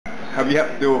have you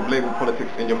had to deal with label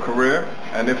politics in your career?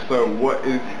 And if so, what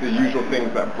is the usual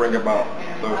things that bring about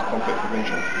those conflicts of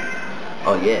interest?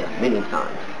 Oh yeah, many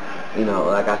times. You know,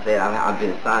 like I said, I've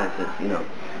been signed since, I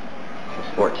was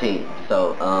 14.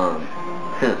 So,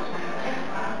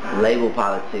 label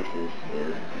politics is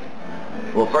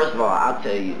well, first of all, I'll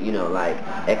tell you, like,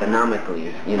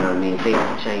 economically, things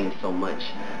have changed so much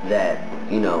that,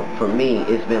 for me,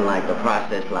 it's been like a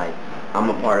process. Like, I'm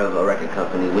a part of a record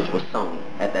company, which was Sony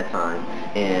at that time,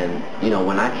 and,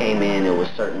 when I came in, it was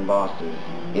certain bosses,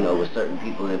 with certain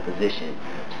people in position.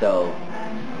 So,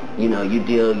 you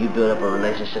build up a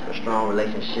relationship, a strong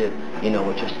relationship,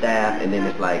 with your staff, and then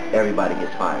it's like everybody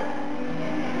gets fired.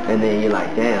 And then you're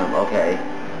like, damn, okay.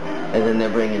 And then they're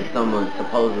bringing someone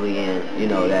supposedly in,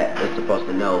 that is supposed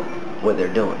to know what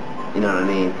they're doing. You know what I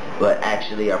mean? But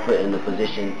actually are put in the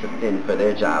position to fend for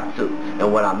their job too.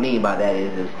 And what I mean by that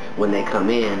is when they come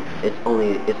in, it's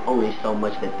only so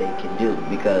much that they can do,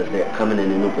 because they're coming in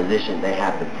a new position. They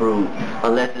have to prove,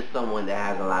 unless it's someone that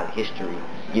has a lot of history,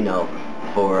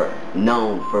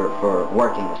 known for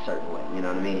working a certain way. You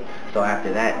know what I mean? So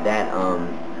after that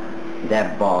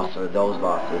boss or those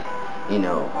bosses,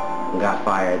 got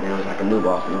fired, then it was like a new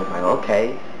boss, and it was like,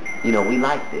 okay, we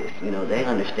like this. They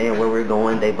understand where we're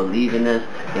going. They believe in us.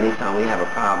 Anytime we have a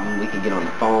problem, we can get on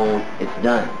the phone. It's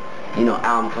done.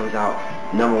 Album comes out,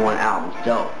 #1 album's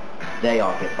dope. They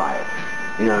all get fired.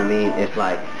 You know what I mean? It's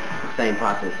like the same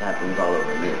process happens all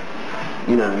over again.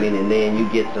 You know what I mean? And then you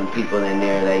get some people in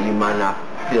there that you might not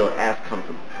feel as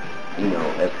comfortable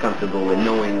with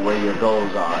knowing where your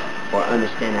goals are, or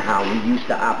understanding how we used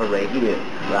to operate here.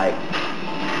 Like,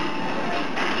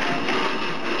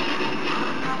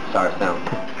 sorry, sound.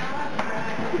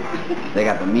 They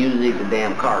got the music, the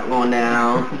damn cart going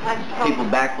down, people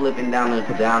backflipping down the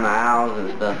aisles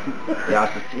and stuff. Y'all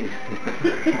should see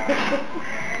this.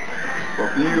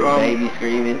 Well, baby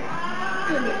screaming.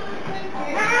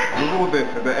 With all this,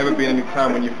 has there ever been any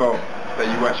time when you felt that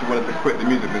you actually wanted to quit the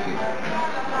music business?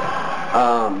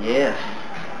 Yes.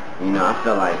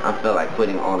 I feel like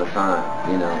quitting all the time,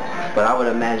 But I would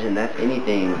imagine that's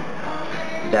anything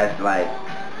that's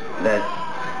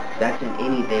in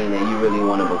anything that you really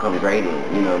want to become great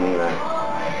in, you know what I mean? Like,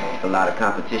 it's a lot of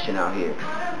competition out here,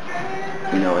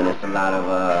 and it's a lot of,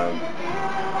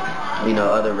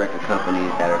 other record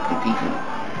companies that are competing,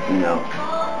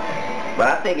 But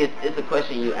I think it's a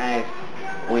question you ask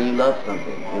when you love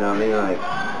something, you know what I mean? Like,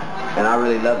 and I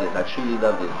really love this. I truly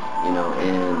love this,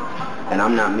 and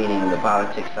I'm not meaning the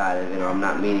politics side of it, or I'm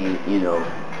not meaning,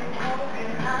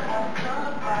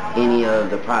 any of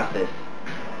the process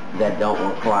that don't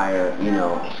require,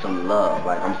 some love.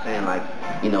 Like, I'm saying, like,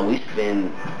 we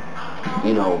spend,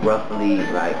 roughly,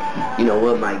 like, we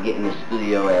might get in the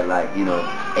studio at, like,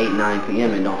 8, 9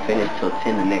 p.m. and don't finish till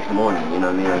 10 the next morning, you know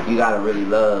what I mean? Like, you gotta really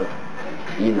love,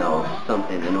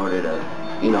 something in order to,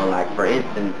 like, for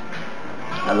instance,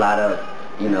 a lot of,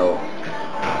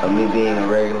 of me being a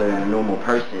regular and a normal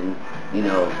person,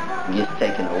 gets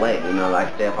taken away.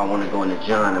 Like, say if I want to go into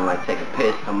John and like take a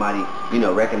piss, somebody,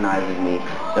 recognizes me,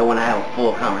 they want to have a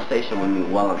full conversation with me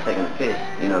while I'm taking a piss.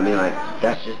 You know what I mean? Like,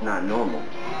 that's just not normal.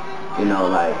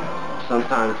 Like,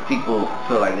 sometimes people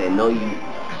feel like they know you,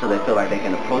 so they feel like they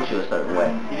can approach you a certain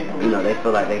way. They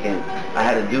feel like they can. I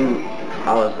had a dude,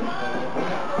 I was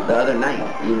the other night,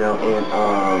 and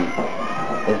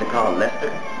is it called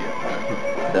Lester?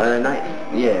 The other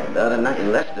night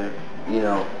in Leicester,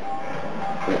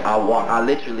 I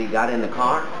literally got in the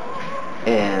car,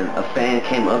 and a fan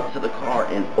came up to the car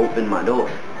and opened my door.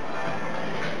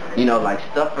 Like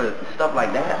stuff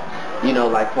like that.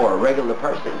 Like for a regular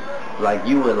person, like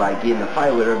you would like get in a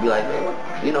fight with her and be like,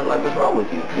 hey, like what's wrong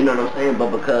with you? You know what I'm saying?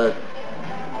 But because,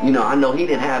 I know he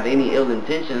didn't have any ill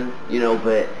intentions,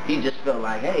 but he just felt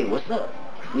like, hey, what's up?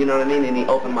 You know what I mean? And he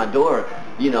opened my door,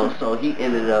 so he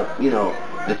ended up,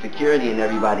 the security and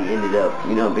everybody ended up,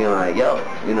 being like, yo,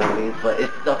 you know what I mean? But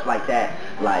it's stuff like that,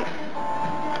 like,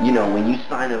 when you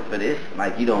sign up for this,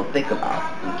 like, you don't think about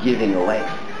giving away.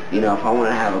 If I want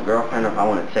to have a girlfriend, or if I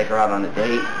want to take her out on a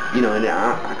date, and I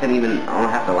don't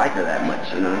have to like her that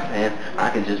much, you know what I'm saying? I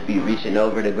can just be reaching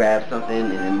over to grab something,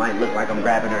 and it might look like I'm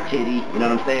grabbing her titty, you know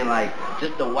what I'm saying? Like,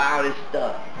 just the wildest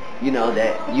stuff,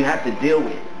 that you have to deal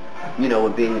with,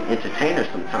 with being an entertainer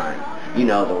sometimes.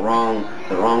 The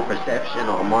wrong perception,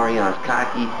 or Omarion's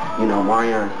cocky,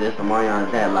 Omarion's this,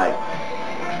 Omarion's that, like,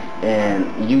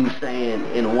 and you saying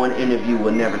in one interview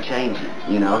will never change it,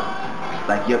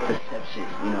 like your perception,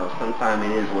 sometimes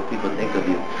it is what people think of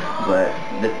you. But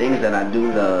the things that I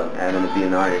do love having to be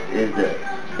an artist is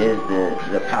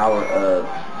the power of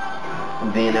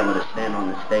being able to stand on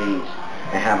the stage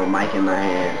and have a mic in my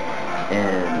hand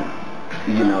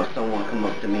you know, someone come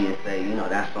up to me and say, you know,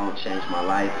 that song changed my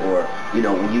life, or, you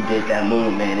know, when you did that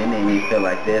move, man, it made me feel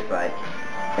like this, like,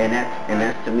 and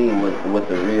that's to me what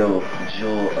the real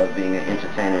jewel of being an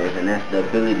entertainer is, and that's the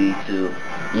ability to,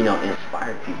 you know,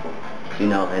 inspire people, you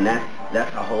know, and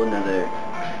that's a whole nother,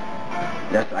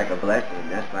 that's like a blessing.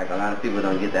 That's like a lot of people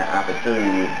don't get that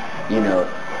opportunity, you know.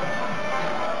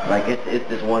 Like it's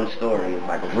this one story, it's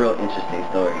like a real interesting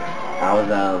story. I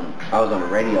was on the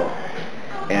radio,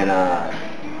 and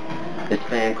this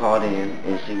fan called in,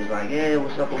 and she was like, "Hey,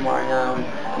 what's up, Omarion?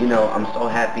 You know, I'm so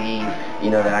happy,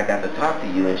 you know, that I got to talk to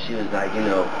you." And she was like, you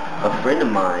know, a friend of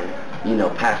mine, you know,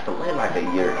 passed away like a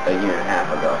year and a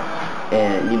half ago.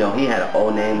 And, you know, he had an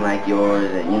old name like yours,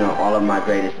 and, you know, all of my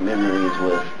greatest memories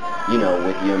was, you know,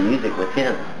 with your music, with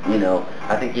him. You know,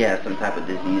 I think he had some type of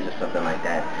disease or something like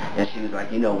that. And she was like,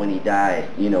 you know, when he died,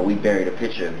 you know, we buried a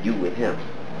picture of you with him.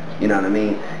 You know what I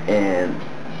mean? And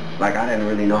like, I didn't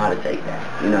really know how to take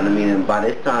that, you know what I mean? And by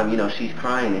this time, you know, she's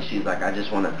crying, and she's like, I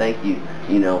just want to thank you,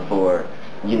 you know, for,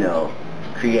 you know,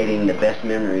 creating the best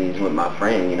memories with my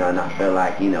friend, you know, and I feel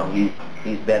like, you know,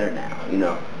 he's better now, you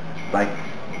know. Like,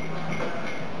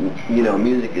 you know,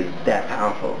 music is that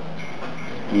powerful,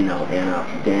 you know,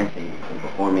 and dancing and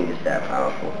performing is that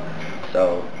powerful.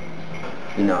 So,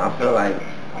 you know, I feel like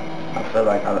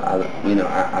I you know,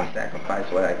 I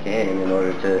sacrifice what I can in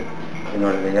order to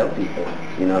help people,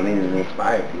 you know what I mean, and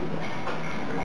inspire people.